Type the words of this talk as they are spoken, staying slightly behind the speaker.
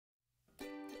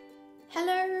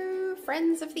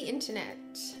friends of the internet.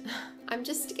 I'm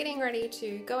just getting ready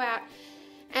to go out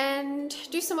and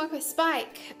do some work with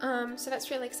Spike, so that's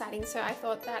really exciting. So I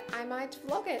thought that I might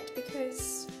vlog it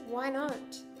because why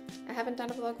not? I haven't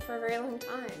done a vlog for a very long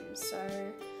time, so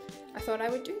I thought I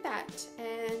would do that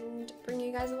and bring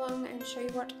you guys along and show you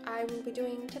what I will be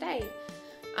doing today.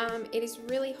 It is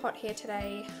really hot here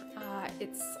today. I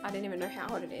don't even know how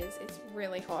hot it is. It's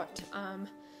really hot.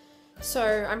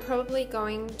 So I'm probably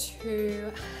going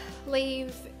to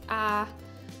leave a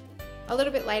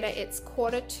little bit later. It's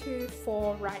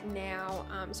 3:45 right now,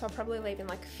 so I'll probably leave in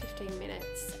like 15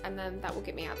 minutes, and then that will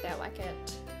get me out there like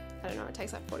at, I don't know, it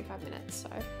takes like 45 minutes, so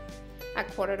at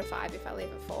 4:45 if I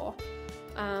leave at 4.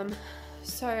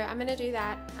 So I'm gonna do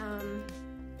that,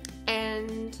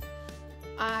 and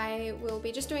I will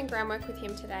be just doing groundwork with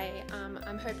him today.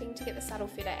 I'm hoping to get the saddle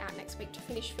fitter out next week to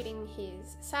finish fitting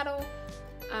his saddle.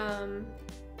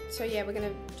 So yeah, we're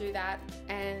gonna do that,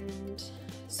 and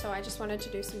so I just wanted to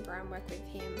do some groundwork with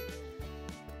him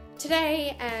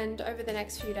today and over the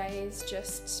next few days,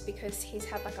 just because he's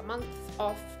had like a month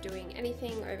off doing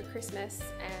anything over Christmas,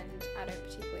 and I don't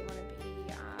particularly want to be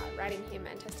riding him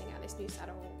and testing out this new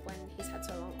saddle when he's had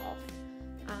so long off.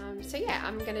 So yeah,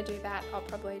 I'm going to do that. I'll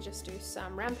probably just do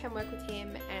some round pen work with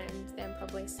him, and then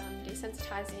probably some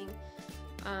desensitizing,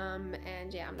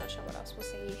 and yeah, I'm not sure what else. We'll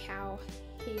see how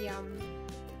he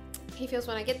feels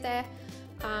when I get there.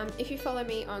 If you follow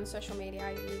me on social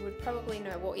media, you would probably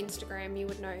know, or Instagram, you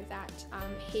would know that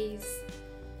he's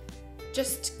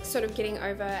just sort of getting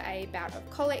over a bout of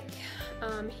colic.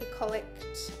 He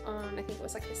colicked on, I think it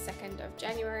was like the 2nd of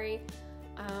January.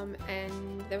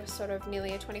 And there was sort of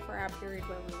nearly a 24-hour period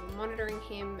where we were monitoring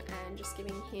him and just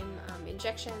giving him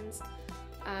injections,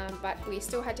 but we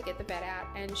still had to get the vet out,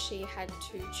 and she had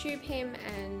to tube him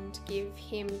and give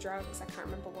him drugs. I can't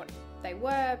remember what they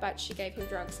were, but she gave him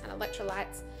drugs and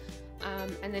electrolytes,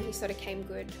 and then he sort of came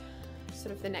good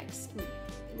sort of the next,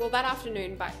 well, that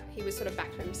afternoon, but he was sort of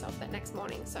back to himself that next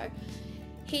morning. So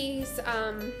he's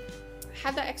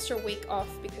had that extra week off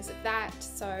because of that,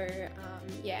 so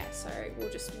yeah, so we'll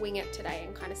just wing it today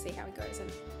and kind of see how he goes,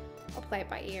 and I'll play it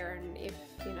by ear, and if,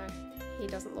 you know, he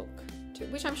doesn't look too,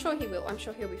 which I'm sure he will, I'm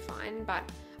sure he'll be fine, but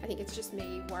I think it's just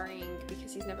me worrying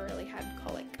because he's never really had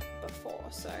colic before,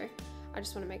 so I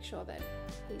just want to make sure that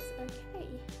he's okay.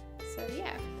 So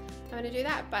yeah, I'm going to do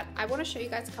that, but I want to show you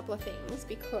guys a couple of things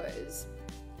because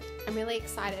I'm really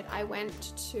excited. I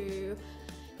went to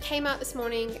Kmart this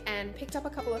morning and picked up a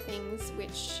couple of things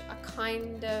which are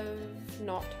kind of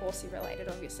not horsey related,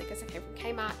 obviously, because I came from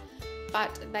Kmart,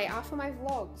 but they are for my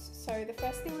vlogs. So the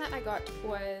first thing that I got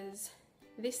was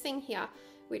this thing here,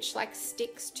 which like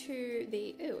sticks to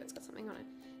the, ooh, it's got something on it,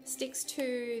 sticks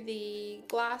to the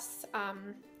glass,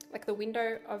 like the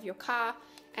window of your car,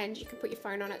 and you can put your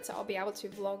phone on it, so I'll be able to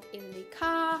vlog in the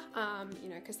car, you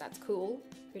know, because that's cool.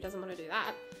 Who doesn't want to do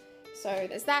that? So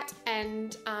there's that,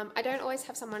 and I don't always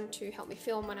have someone to help me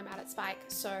film when I'm out at Spike,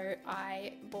 so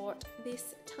I bought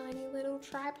this tiny little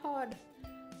tripod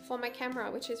for my camera,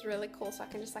 which is really cool, so I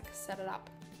can just like set it up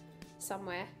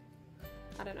somewhere,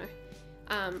 I don't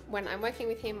know, when I'm working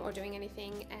with him or doing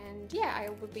anything, and yeah, I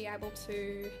would be able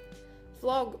to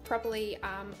vlog properly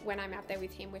when I'm out there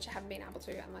with him, which I haven't been able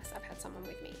to unless I've had someone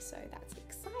with me, so that's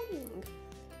exciting.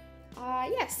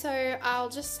 Yeah, so I'll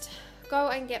just go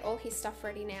and get all his stuff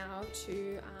ready now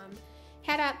to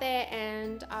head out there,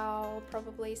 and I'll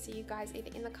probably see you guys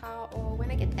either in the car or when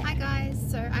I get there. Hi guys,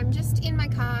 so I'm just in my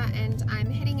car and I'm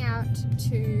heading out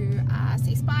to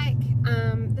see Spike.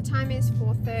 The time is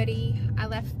 4:30. I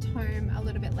left home a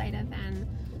little bit later than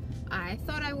I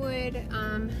thought I would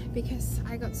because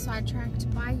I got sidetracked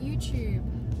by YouTube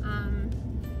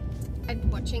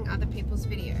and watching other people's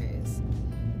videos.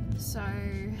 So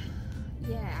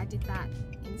yeah, I did that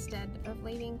instead of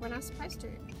leaving when I was supposed to,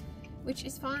 which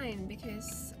is fine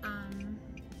because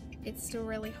it's still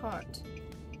really hot,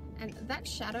 and that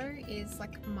shadow is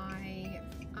like my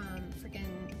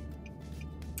friggin'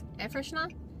 air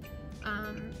freshener.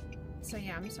 So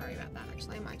yeah, I'm sorry about that.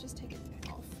 Actually, I might just take it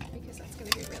off because that's going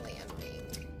to be really annoying.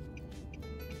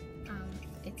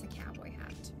 It's a cowboy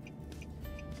hat.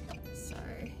 So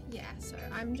yeah, so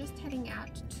I'm just heading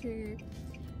out to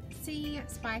see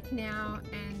Spike now,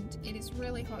 and it is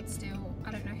really hot still.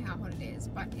 I don't know how hot it is,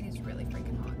 but it is really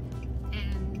freaking hot,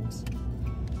 and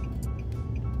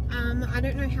I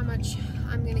don't know how much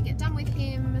I'm gonna get done with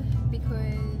him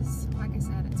because, like I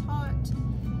said, it's hot,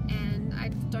 and I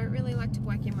don't really like to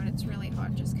work in when it's really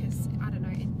hot, just because, I don't know,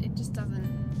 it just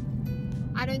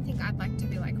doesn't, I don't think I'd like to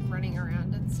be like running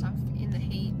around and stuff in the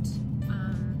heat,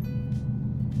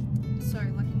 so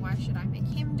like, why should I make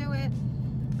him do it?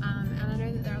 And I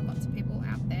know that there are lots of people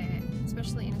out there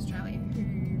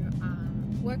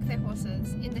work their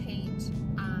horses in the heat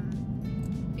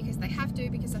because they have to,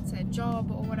 because that's their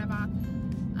job or whatever.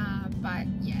 But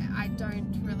yeah, I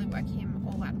don't really work him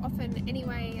all that often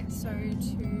anyway, so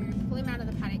to pull him out of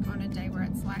the paddock on a day where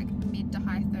it's like mid to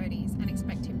high 30s and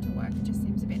expect him to work just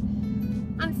seems a bit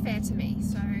unfair to me.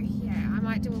 So yeah, I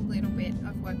might do a little bit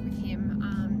of work with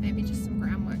him, maybe just some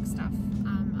groundwork stuff.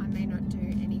 I may not do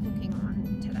any hooking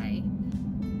on today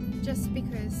just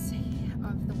because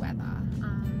of the weather,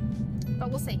 but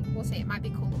we'll see. It might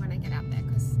be cooler when I get out there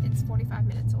because it's 45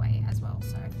 minutes away as well,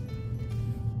 so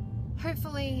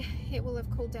hopefully it will have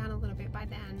cooled down a little bit by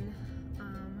then.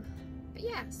 But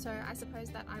yeah, so I suppose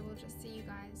that I will just see you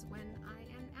guys when I